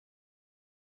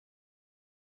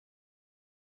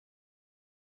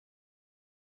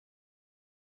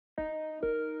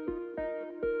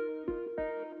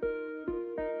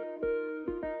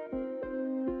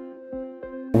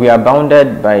We are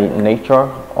bounded by nature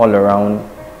all around,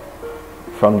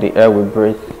 from the air we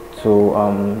breathe to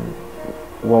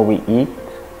what we eat.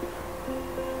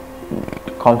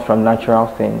 It comes from natural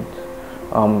things.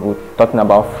 We're talking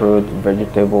about fruit,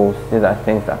 vegetables. These are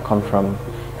things that come from,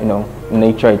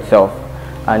 nature itself.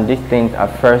 And these things are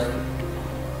first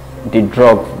the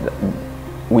drugs that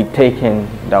we take in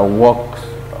that works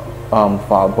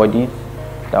for our bodies,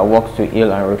 that works to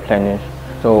heal and replenish.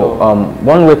 So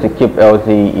one way to keep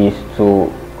healthy is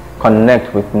to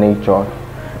connect with nature,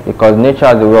 because nature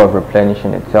has a way of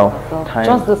replenishing itself. So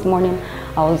just this morning,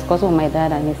 I was discussing with my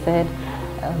dad, and he said,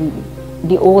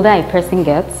 the older a person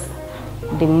gets,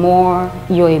 the more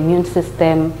your immune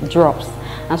system drops.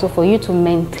 And so for you to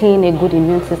maintain a good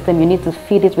immune system, you need to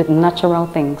feed it with natural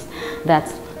things.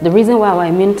 That's the reason why our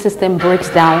immune system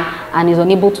breaks down and is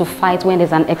unable to fight when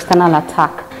there's an external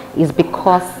attack, is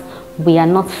because we are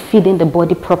not feeding the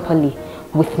body properly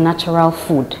with natural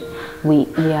food. We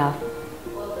are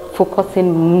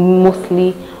focusing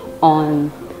mostly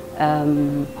on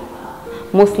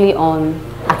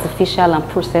artificial and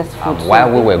processed food.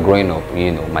 While we were growing up,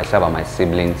 myself and my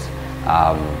siblings,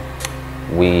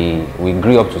 we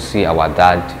grew up to see our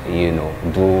dad,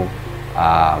 do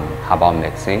herbal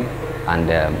medicine. And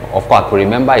of course, I could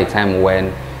remember a time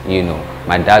when,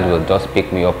 my dad would just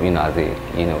pick me up, as the,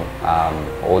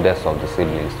 oldest of the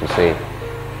siblings, to say,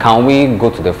 can we go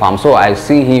to the farm? So I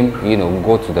see him,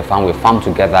 go to the farm, we farm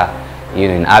together,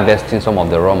 in harvesting some of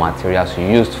the raw materials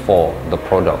used for the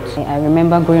products. I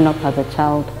remember growing up as a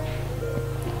child,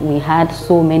 we had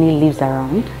so many leaves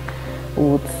around. We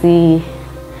would see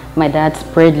my dad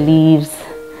spread leaves,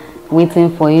 waiting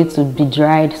for it to be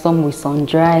dried. Some we sun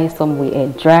dry, some we air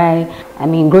dry. I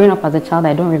mean, growing up as a child,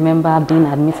 I don't remember being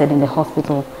admitted in the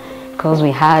hospital, because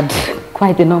we had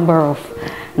quite a number of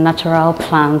natural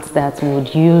plants that we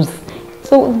would use.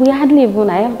 So we hardly even,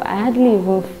 I hardly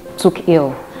even took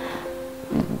ill.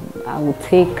 I would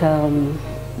take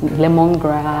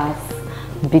lemongrass,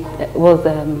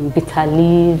 bitter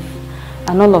leaf,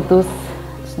 and all of those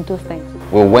things.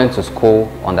 We went to school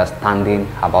understanding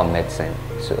about medicine.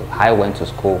 So I went to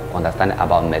school understanding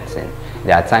about medicine.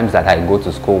 There are times that I go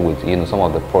to school with some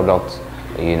of the products,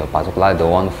 particularly the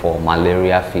one for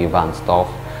malaria, fever and stuff,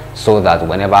 so that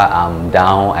whenever I'm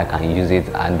down I can use it.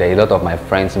 And a lot of my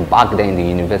friends back then in the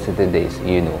university days,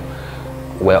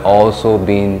 were also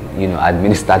being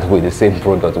administered with the same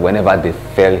product whenever they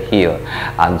fell ill.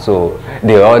 And so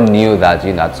they all knew that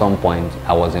at some point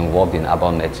I was involved in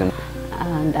herbal medicine.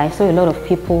 And I saw a lot of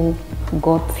people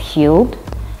got healed,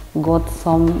 got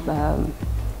some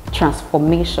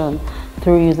transformation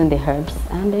through using the herbs,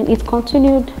 and then it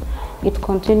continued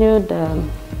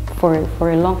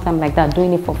for a long time like that,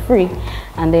 doing it for free.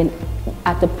 And then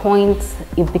at the point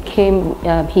it became,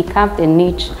 he carved a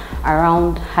niche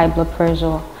around high blood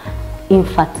pressure,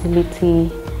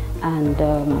 infertility, and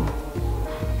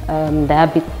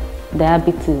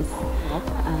diabetes.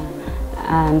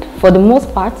 And for the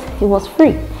most part, it was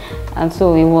free. And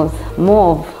so it was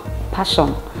more of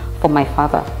passion for my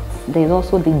father. There's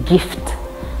also the gift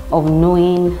of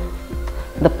knowing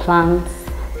the plants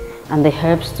and the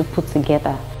herbs to put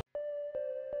together.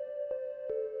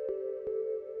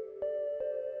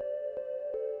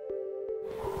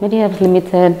 Medi Herbs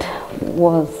Limited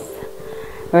was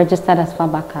registered as far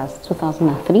back as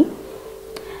 2003.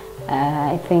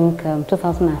 I think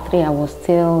 2003 I was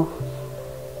still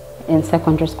in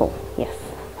secondary school, yes.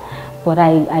 But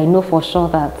I know for sure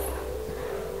that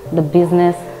the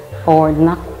business or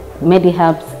Medi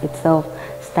Herbs itself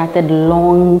started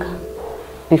long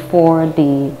before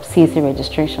the CAC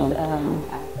registration.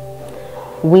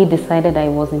 We decided that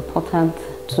it was important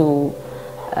to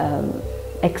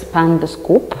expand the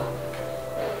scope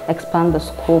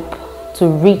to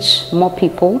reach more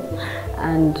people,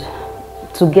 and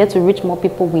to reach more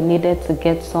people we needed to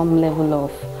get some level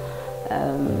of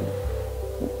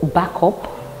backup,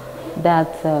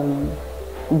 that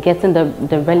getting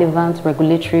the relevant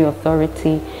regulatory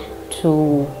authority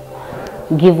to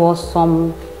give us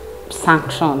some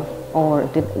sanction, or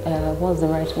what's the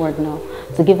right word now,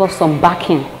 to give us some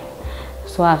backing,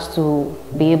 so as to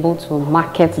be able to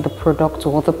market the product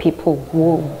to other people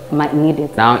who might need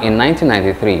it. Now in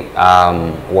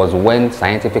 1993 was when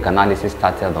scientific analysis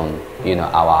started on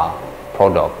our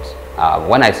product.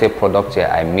 When I say product here,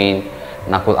 I mean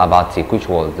Nacu Herbal e.t.c, which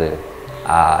was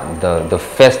the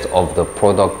first of the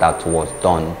product that was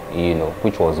done,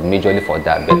 which was majorly for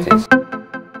diabetes.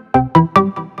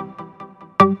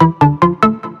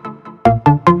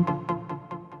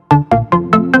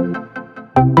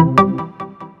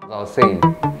 As I was saying,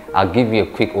 I'll give you a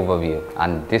quick overview,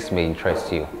 and this may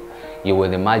interest you. you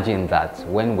will imagine that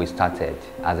when we started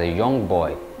as a young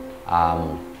boy,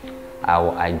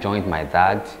 I joined my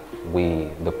dad.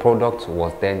 The product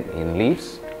was then in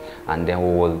leaves, and then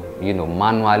we will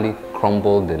manually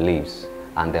crumble the leaves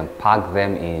and then pack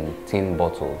them in tin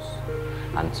bottles.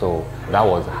 And so that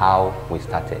was how we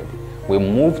started. We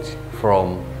moved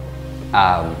from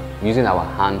using our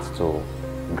hands to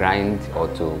grind or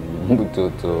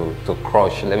to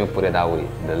crush, let me put it that way,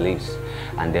 the leaves,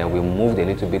 and then we moved a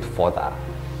little bit further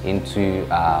into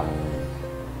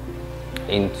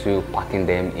packing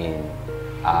them in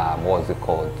what was it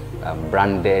called,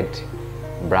 branded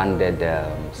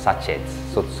sachets,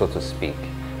 so to speak.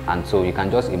 And so you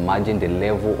can just imagine the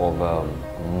level of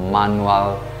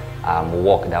manual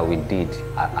work that we did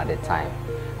at the time.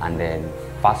 And then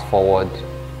fast forward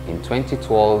in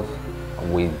 2012,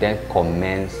 we then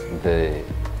commenced the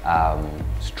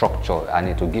structure. I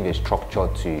need to give a structure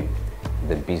to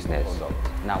the business.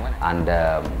 And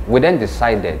we then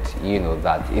decided,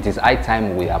 that it is high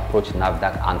time we approach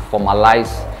NAFDAC and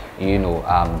formalize,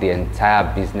 the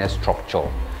entire business structure.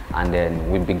 And then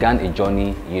we began a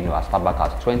journey, as far back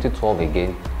as 2012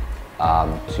 again,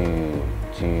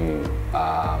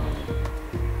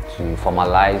 to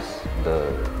formalize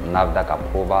the NAFDAC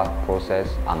approval process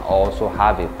and also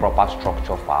have a proper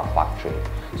structure for our factory.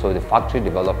 So the factory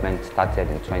development started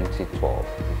in 2012.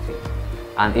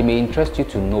 And it may interest you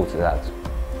to note that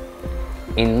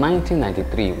in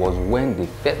 1993 was when the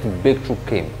first breakthrough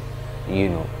came,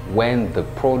 when the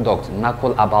product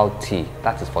Nacu Herbal tea,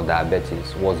 that is for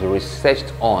diabetes, was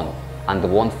researched on, and the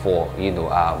one for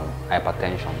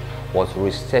hypertension was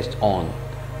researched on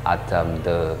at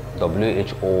the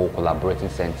WHO Collaborating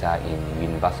Center in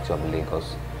University of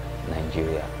Lagos,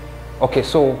 Nigeria. Okay,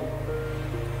 so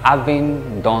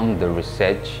having done the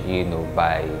research,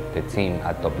 by the team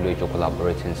at WHO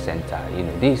Collaborating Center,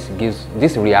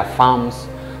 this reaffirms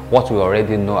what we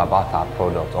already know about our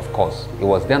product. Of course, it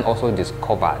was then also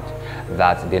discovered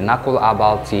that the Nacu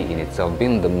Herbal tea in itself,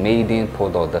 being the maiden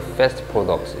product, the first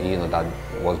product, that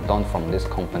was done from this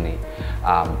company,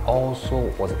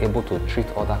 also was able to treat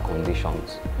other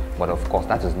conditions. But of course,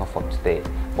 that is not for today.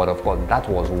 But of course, that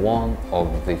was one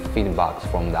of the feedbacks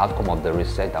from the outcome of the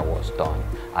research that was done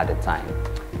at the time.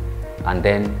 And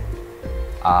then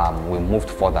we moved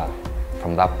further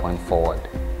from that point forward.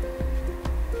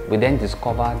 We then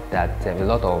discovered that a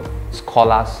lot of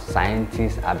scholars,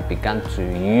 scientists have begun to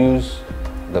use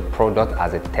the product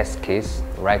as a test case,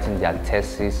 writing their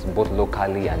thesis both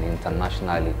locally and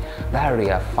internationally. That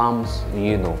reaffirms,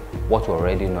 what we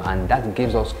already know, and that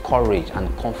gives us courage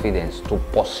and confidence to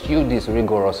pursue this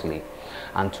rigorously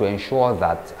and to ensure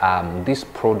that this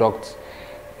product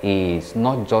is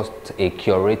not just a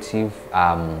curative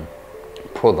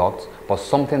product, but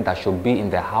something that should be in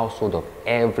the household of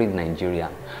every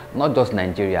Nigerian, not just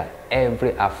Nigeria,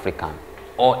 every African,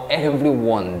 or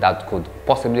everyone that could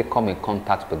possibly come in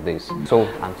contact with this. So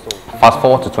fast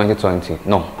forward to 2020,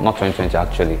 no, not 2020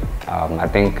 actually, I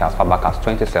think as far back as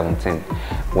 2017,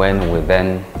 when we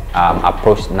then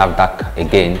approached NAFDAC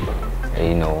again,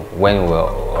 when we were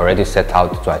already set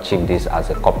out to achieve this as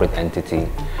a corporate entity.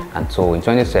 And so in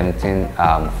 2017,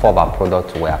 4 of our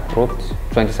products were approved.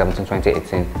 2017,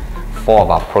 2018, 4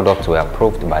 of our products were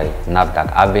approved by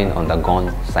NAFDAC, having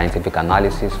undergone scientific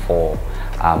analysis for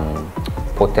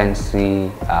potency,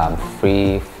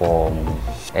 free from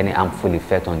any harmful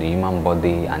effect on the human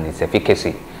body, and its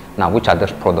efficacy. Now, which are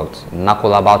those products?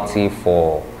 Nacu Herbal tea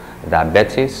for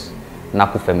diabetes,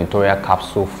 Nacu Fermentorial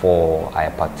capsule for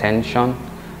hypertension,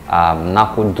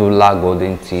 Nacu Dula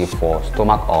golden tea for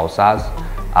stomach ulcer,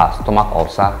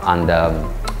 and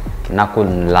Nacu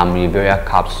Lamriveria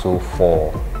capsule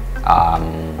for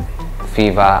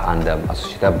fever and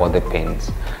associated body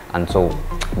pains. And so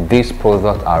these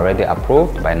products are already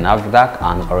approved by NAFDAC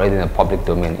and already in the public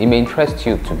domain. It may interest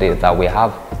you today that we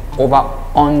have over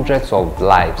hundreds of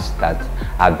lives that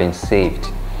have been saved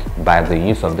by the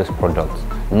use of this product,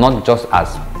 not just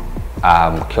as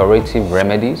curative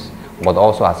remedies, but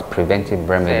also as preventive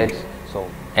remedies. So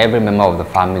every member of the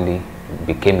family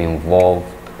became involved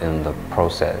in the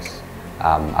process.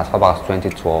 As far as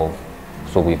 2012,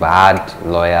 so we've had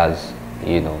lawyers,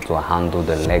 to handle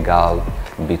the legal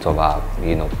bit of our,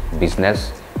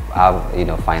 business. Have,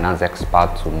 finance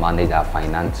experts to manage our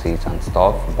finances and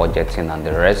stuff, budgeting and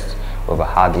the rest. We've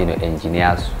had,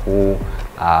 engineers who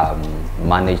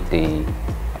manage the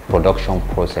production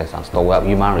process and stuff. We have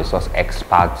human resource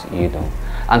experts,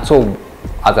 And so,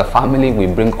 as a family, we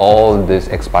bring all these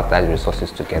expertise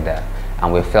resources together,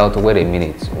 and we felt, wait a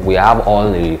minute, we have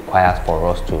all it requires for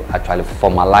us to actually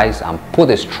formalize and put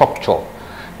a structure,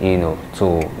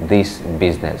 to this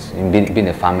business, being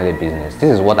a family business.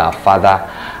 This is what our father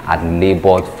had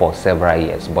labored for several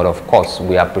years. But of course,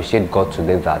 we appreciate God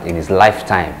today that in his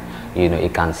lifetime, he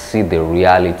can see the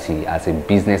reality as a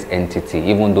business entity,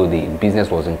 even though the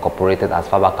business was incorporated as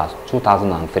far back as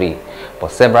 2003.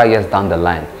 But several years down the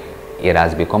line, it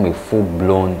has become a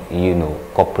full-blown,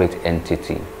 corporate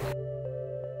entity.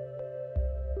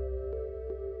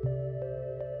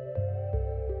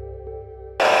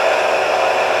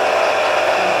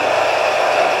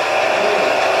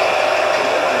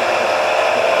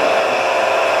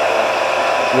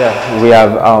 Yeah, we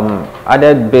have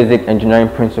added basic engineering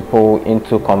principle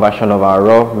into conversion of our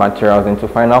raw materials into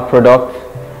final products.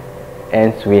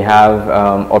 And we have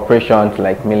operations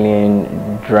like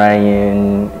milling,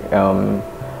 drying,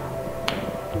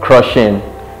 crushing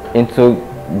into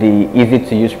the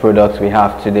easy-to-use products we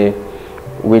have today,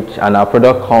 and our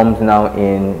product comes now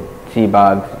in tea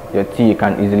bags. Your tea you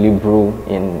can easily brew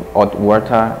in hot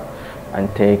water and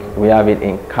take. We have it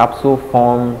in capsule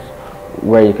forms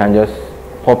where you can just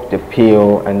pop the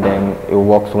pill and then it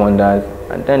works wonders.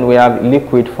 And then we have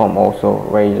liquid form also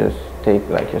where you just take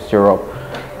like your syrup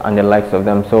and the likes of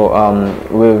them. So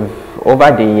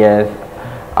over the years,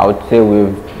 I would say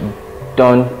we've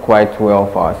done quite well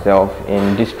for ourselves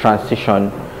in this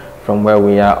transition from where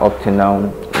we are up to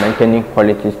now, maintaining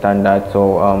quality standards.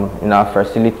 So in our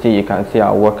facility, you can see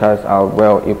our workers are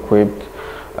well equipped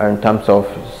in terms of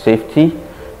safety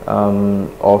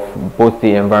of both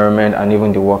the environment and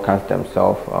even the workers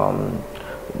themselves.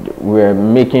 We're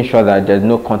making sure that there's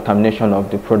no contamination of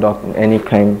the product in any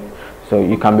kind. So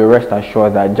you can be rest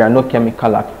assured that there are no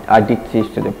chemical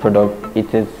additives to the product.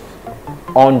 It is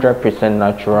 100%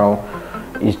 natural.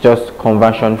 It's just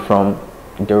conversion from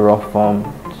the raw form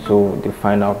to the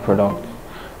final product.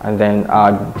 And then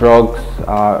our drugs,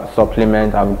 our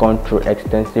supplements have gone through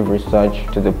extensive research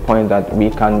to the point that we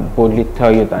can boldly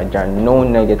tell you that there are no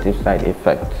negative side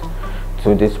effects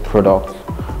to this product.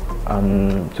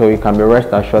 So you can be rest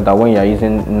assured that when you are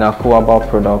using Nacu Herbal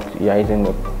product, you are using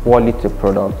a quality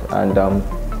product. And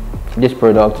this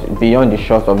product, beyond the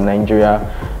shores of Nigeria,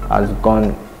 has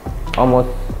gone almost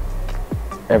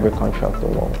every country of the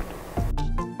world.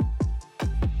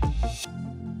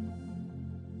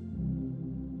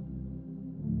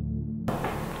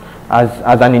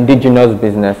 As an indigenous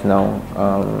business now,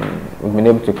 we've been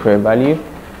able to create value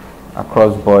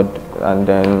across board, and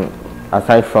then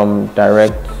aside from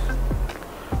direct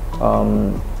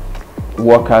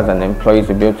workers and employees,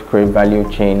 we'll be able to create value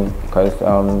chain because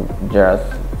there are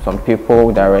some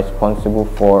people that are responsible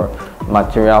for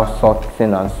material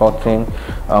sourcing and sorting.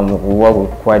 We work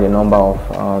with quite a number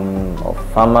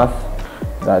of farmers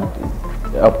that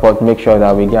help us make sure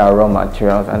that we get our raw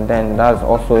materials, and then that's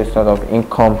also a sort of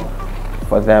income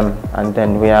for them. And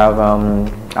then we have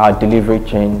our delivery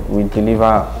chain. We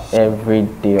deliver every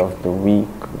day of the week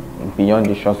beyond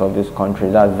the shores of this country.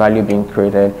 That's value being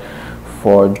created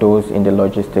for those in the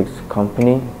logistics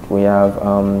company. We have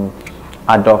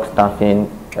ad hoc staffing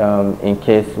in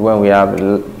case when we have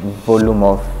volume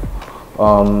of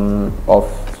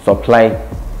supply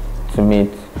to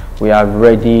meet. We have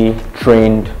ready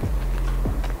trained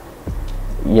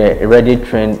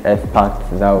experts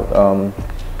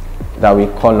that we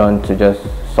call on to just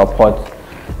support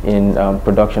in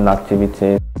production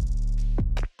activities.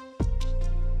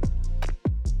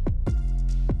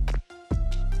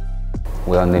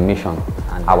 We're on a mission,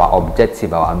 and our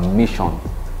objective, our mission,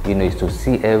 is to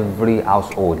see every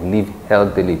household live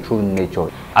healthily through nature.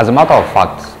 As a matter of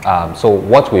fact, so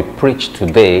what we preach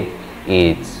today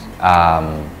is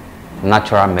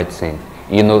natural medicine.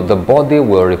 The body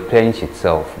will replenish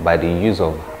itself by the use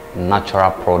of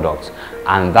natural products,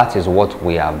 and that is what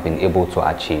we have been able to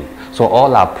achieve. So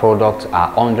all our products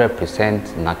are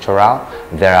 100% natural.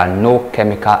 There are no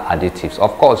chemical additives.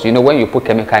 Of course, when you put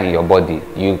chemical in your body,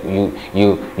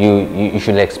 you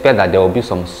should expect that there will be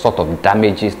some sort of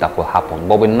damages that will happen.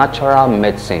 But with natural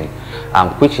medicine,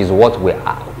 which is what we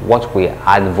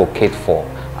advocate for,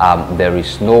 there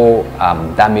is no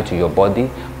damage to your body,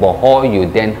 but all you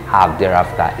then have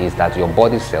thereafter is that your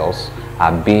body cells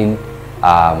are being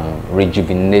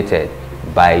rejuvenated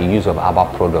by use of herbal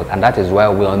product. And that is why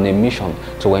we're on a mission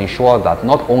to ensure that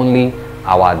not only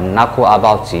our Nacu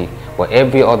Herbal tea, but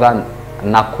every other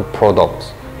Nacu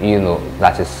product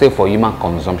that is safe for human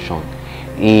consumption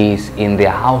is in the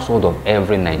household of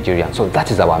every Nigerian. So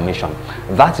that is our mission.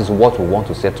 That is what we want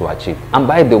to set to achieve. And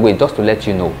by the way, just to let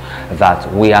you know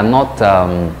that we are not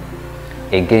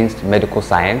against medical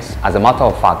science. As a matter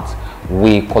of fact,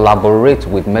 we collaborate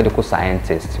with medical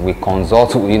scientists. We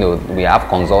consult, we have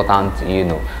consultants,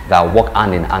 that work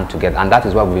hand in hand together, and that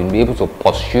is why we've been able to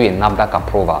pursue a NAFDAC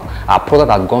approval. Our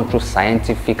product has gone through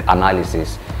scientific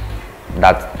analysis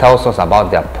that tells us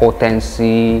about their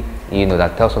potency,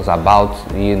 that tells us about,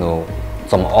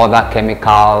 some other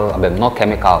chemical, not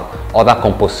chemical, other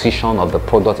composition of the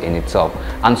product in itself.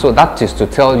 And so that is to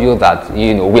tell you that,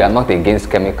 we are not against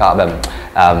chemical,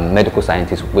 medical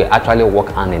scientists. We actually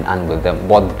work hand in hand with them.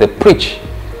 But the preach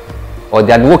or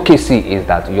the advocacy is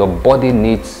that your body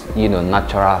needs,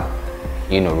 natural,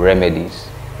 remedies,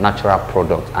 natural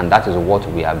products, and that is what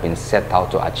we have been set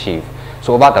out to achieve.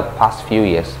 So over the past few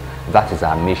years, that is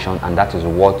our mission, and that is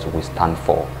what we stand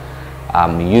for.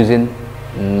 Using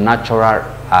natural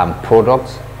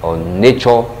products or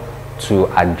nature to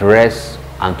address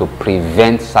and to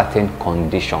prevent certain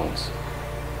conditions.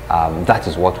 That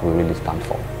is what we really stand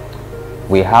for.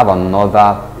 We have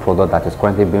another product that is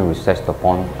currently being researched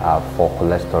upon for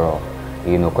cholesterol.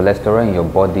 Cholesterol in your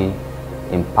body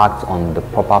impacts on the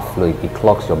proper flow. It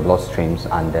clogs your bloodstreams,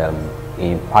 and it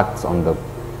impacts on the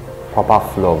proper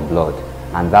flow of blood,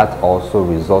 and that also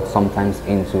results sometimes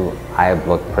into high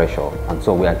blood pressure. And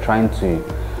so we are trying to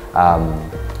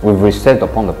we've researched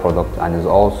upon the product, and is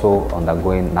also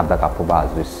undergoing NAFDAC approval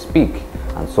as we speak.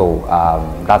 And so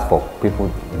that's for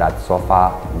people that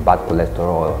suffer bad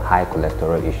cholesterol or high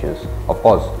cholesterol issues. Of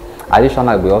course,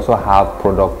 additionally, we also have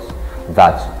products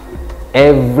that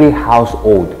every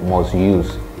household must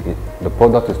use. The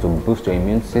product is to boost your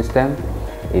immune system,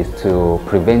 is to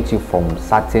prevent you from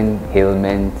certain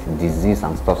ailment, disease,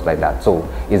 and stuff like that. So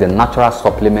it's a natural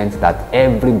supplement that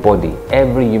everybody,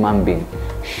 every human being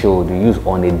should use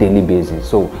on a daily basis.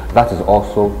 So that is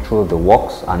also through the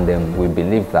works, and then we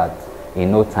believe that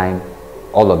in no time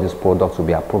all of these products will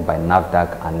be approved by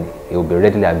NAFDAC, and it will be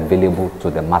readily available to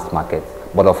the mass market.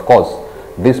 But of course,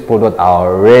 these products are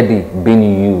already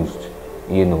being used,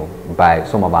 by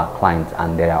some of our clients,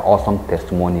 and there are awesome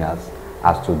testimonials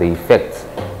as to the effects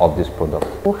of this product.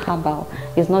 Nacu Herbal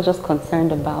is not just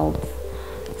concerned about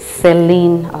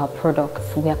selling our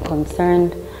products. We are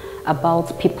concerned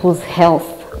about people's health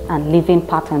and living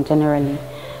pattern generally.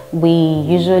 We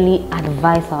usually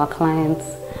advise our clients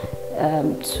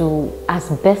to, as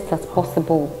best as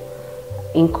possible,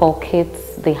 inculcate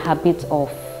the habit of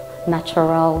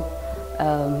natural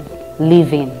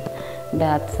living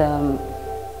that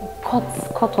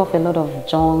cut off a lot of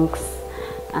junks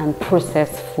and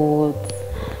processed foods,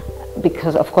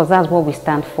 because of course that's what we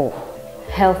stand for,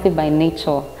 healthy by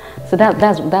nature. So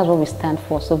that's what we stand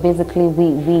for. So basically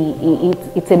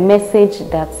it's a message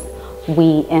that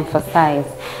we emphasize.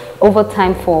 Over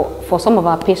time, for some of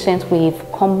our patients, we've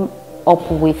come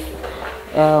up with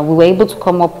we were able to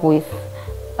come up with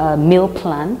a meal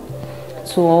plan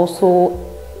to also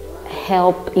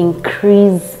help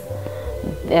increase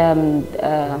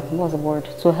what's the word,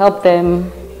 to help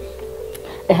them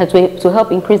to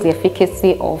help increase the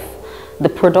efficacy of the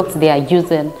products they are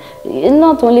using,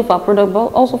 not only for our product but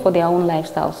also for their own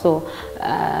lifestyle. So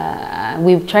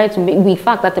we've tried to make, in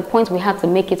fact at the point we had to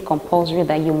make it compulsory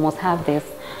that you must have this,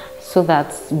 so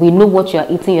that we know what you're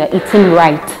eating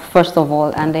right first of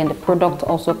all, and then the product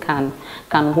also can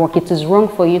work. It is wrong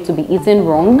for you to be eating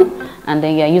wrong and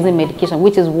then you're using medication,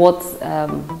 which is what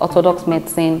orthodox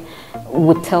medicine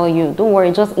would tell you. Don't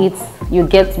worry, just eat, you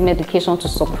get medication to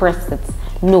suppress it.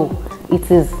 No, it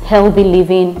is healthy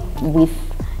living with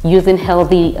using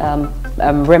healthy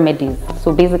remedies.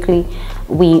 So basically,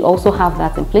 we also have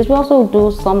that in place. We also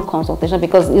do some consultation,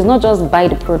 because it's not just buy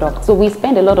the product. So we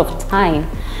spend a lot of time,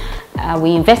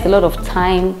 we invest a lot of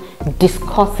time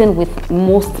discussing with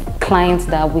most clients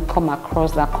that we come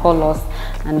across that call us,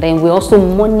 and then we also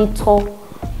monitor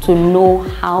to know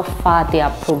how far they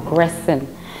are progressing.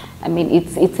 I mean,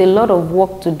 it's a lot of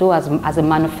work to do as a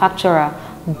manufacturer,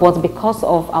 but because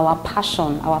of our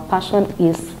passion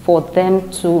is for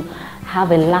them to have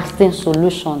a lasting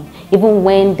solution. Even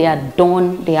when they are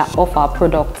done, they are off our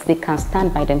products, they can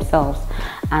stand by themselves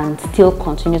and still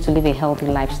continue to live a healthy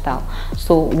lifestyle.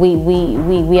 So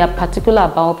we are particular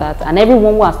about that, and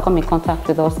everyone who has come in contact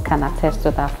with us can attest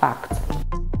to that fact.